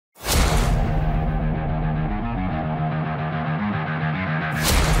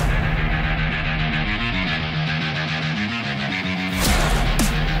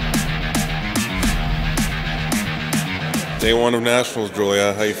Day one of Nationals,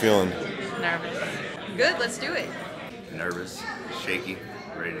 Julia. How you feeling? Nervous. Good, let's do it. Nervous, shaky,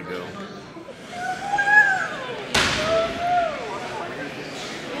 ready to go.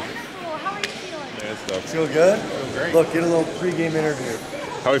 How are you feeling? Yeah, stuff. Feel good? Feel great. Look, get a little pre-game interview.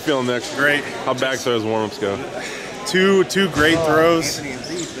 How are you feeling next? Great. How back throws warm-ups go? Two great throws.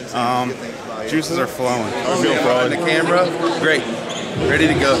 Juices are flowing. How are you feeling, Frawley? The camera, great. Ready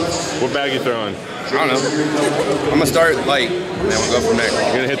to go. What bag you throwing? I don't know. I'm gonna start light, and then we'll go from there.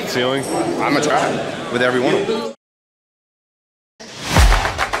 You gonna hit the ceiling? I'm gonna try with every one of them.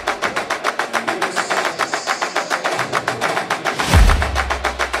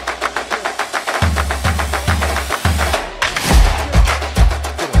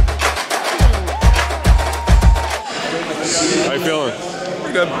 How you feeling?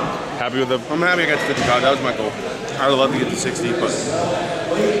 Pretty good. Happy with the... I'm happy I got to 55. That was my goal. I would love to get to 60, but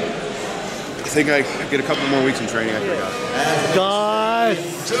I think I get a couple more weeks in training. I think I got it. God! In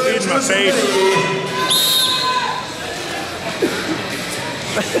my face.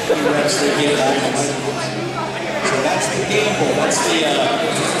 So that's the gamble. That's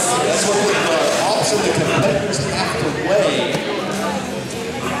what also the competitors have to weigh.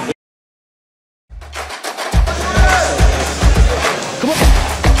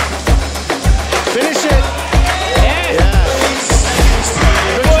 Finish it!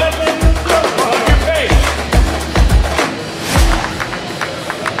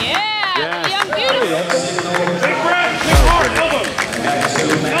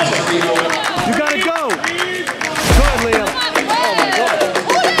 You gotta go! Go ahead, Liam. Oh my God.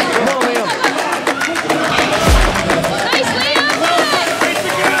 Come on, Liam. Nice, Liam!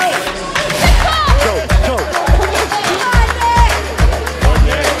 Go, go.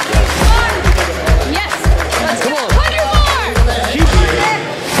 Yes! Let's Come go! on. 100 more! Keep it.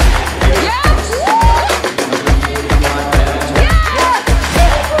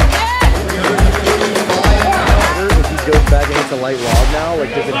 If he goes back and hits a light log now, like,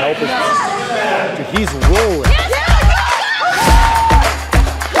 does it help us? Dude, he's rolling.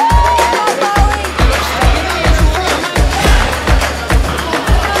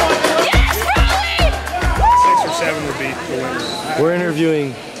 We're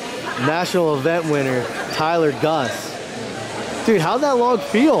interviewing national event winner Tyler Gus. Dude, how'd that log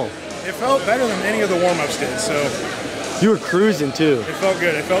feel? It felt better than any of the warm-ups did, so You were cruising too. it felt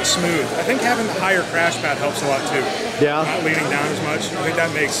good. It felt smooth. I think having the higher crash pad helps a lot too. Yeah? Not leaning down as much. I think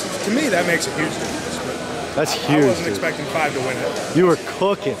that makes, to me, that makes a huge difference. But That's I huge, wasn't dude. expecting 5 to win it. You were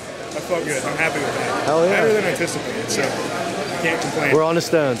cooking. I felt good. I'm happy with that. Hell yeah. Better than anticipated, so I can't complain. We're on the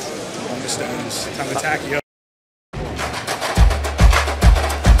stones. On the stones. Time to tack you up.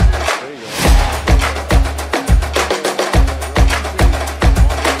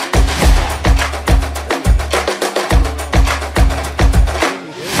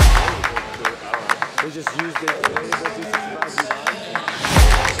 They just used it.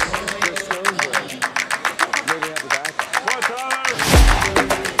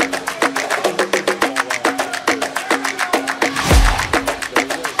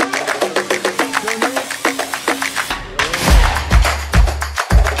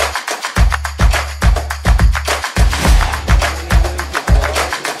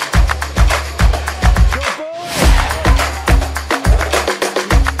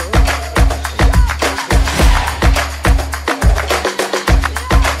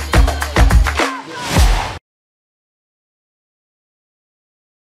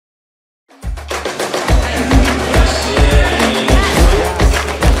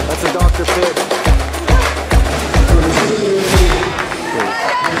 That's a Dr. Fit.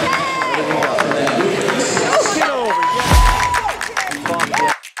 Get over, yeah. Fuck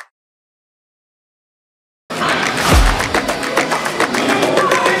yeah.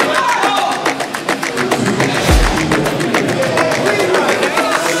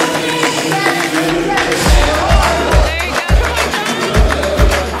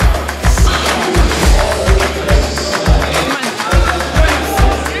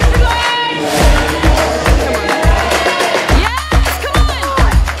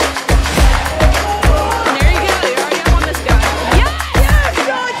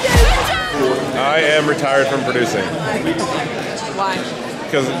 Retired from producing Why?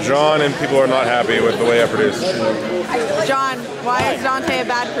 because John and people are not happy with the way I produce. John, why is Dante a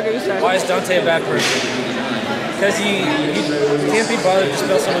bad producer? Why is Dante a bad person? Because he can't be bothered to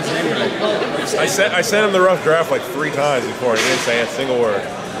spell someone's name right. I sent him the rough draft like 3 times before and he didn't say a single word.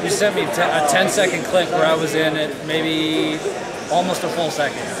 You sent me a 10-second clip where I was in it, maybe almost a full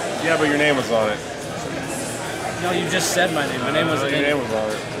second. Yeah, but your name was on it. No, you just said my name. My name wasn't Your in it. name was on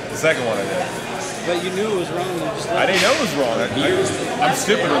it. The second one I did. But you knew it was wrong. And you just I didn't know it was wrong. I'm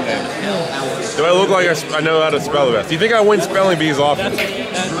stupid with names. Do I look like I know how to spell the best? Do you think I win spelling bees often?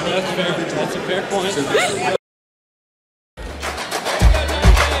 That's fair. That's a fair point.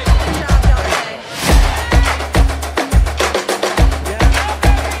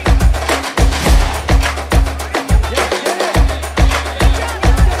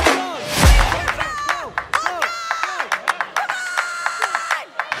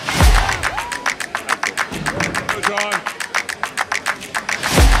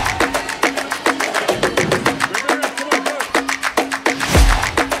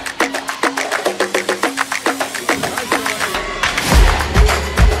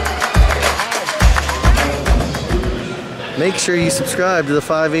 Make sure you subscribe to the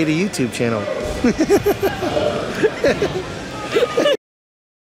 580 YouTube channel.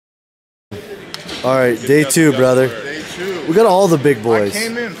 All right, day 2, brother. Day 2. We got all the big boys. I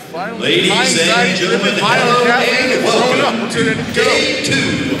came in finally. Ladies and gentlemen, welcome to day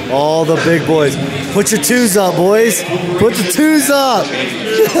 2. All the big boys. Put your 2s up, boys. Put the 2s up.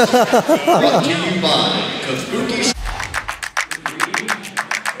 Brought to you by Kabuki.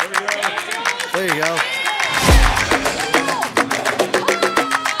 There you go.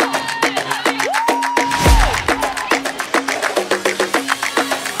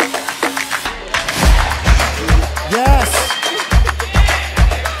 Yes.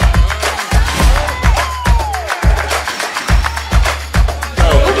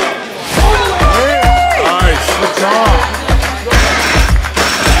 Nice. Good job.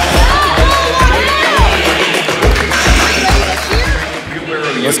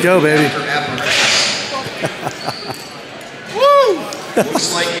 Let's go, baby. Woo!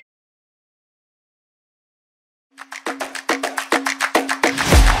 Looks like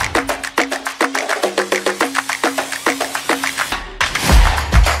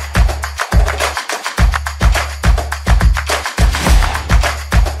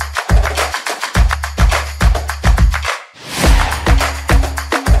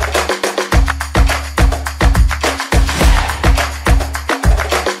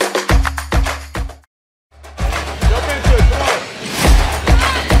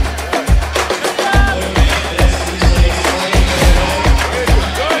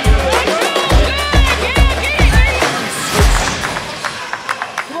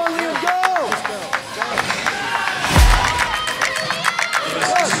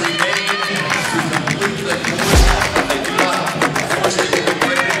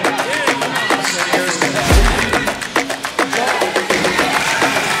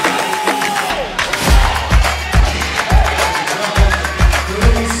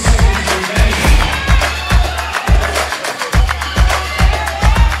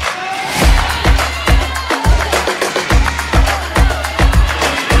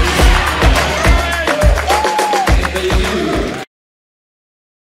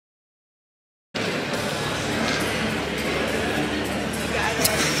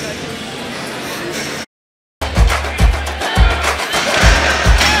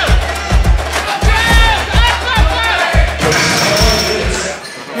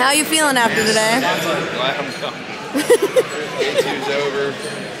How you feeling after today? Glad I'm done. Day 2's over.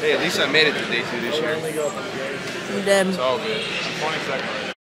 Hey, at least I made it to day 2 this year. You did. It's all good. 20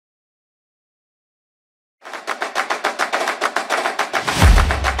 seconds.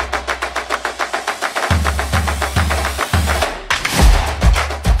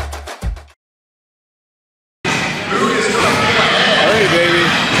 Hey, baby.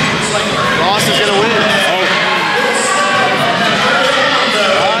 Ross is gonna win.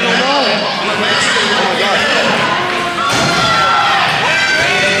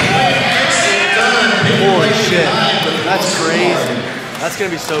 Holy shit. That's crazy. That's going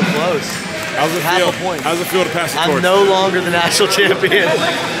to be so close. How's it Half feel? a point. How's it feel to pass the torch? I'm no longer the national champion.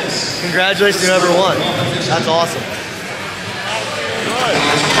 Congratulations to whoever won. That's awesome.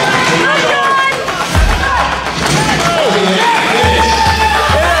 Good.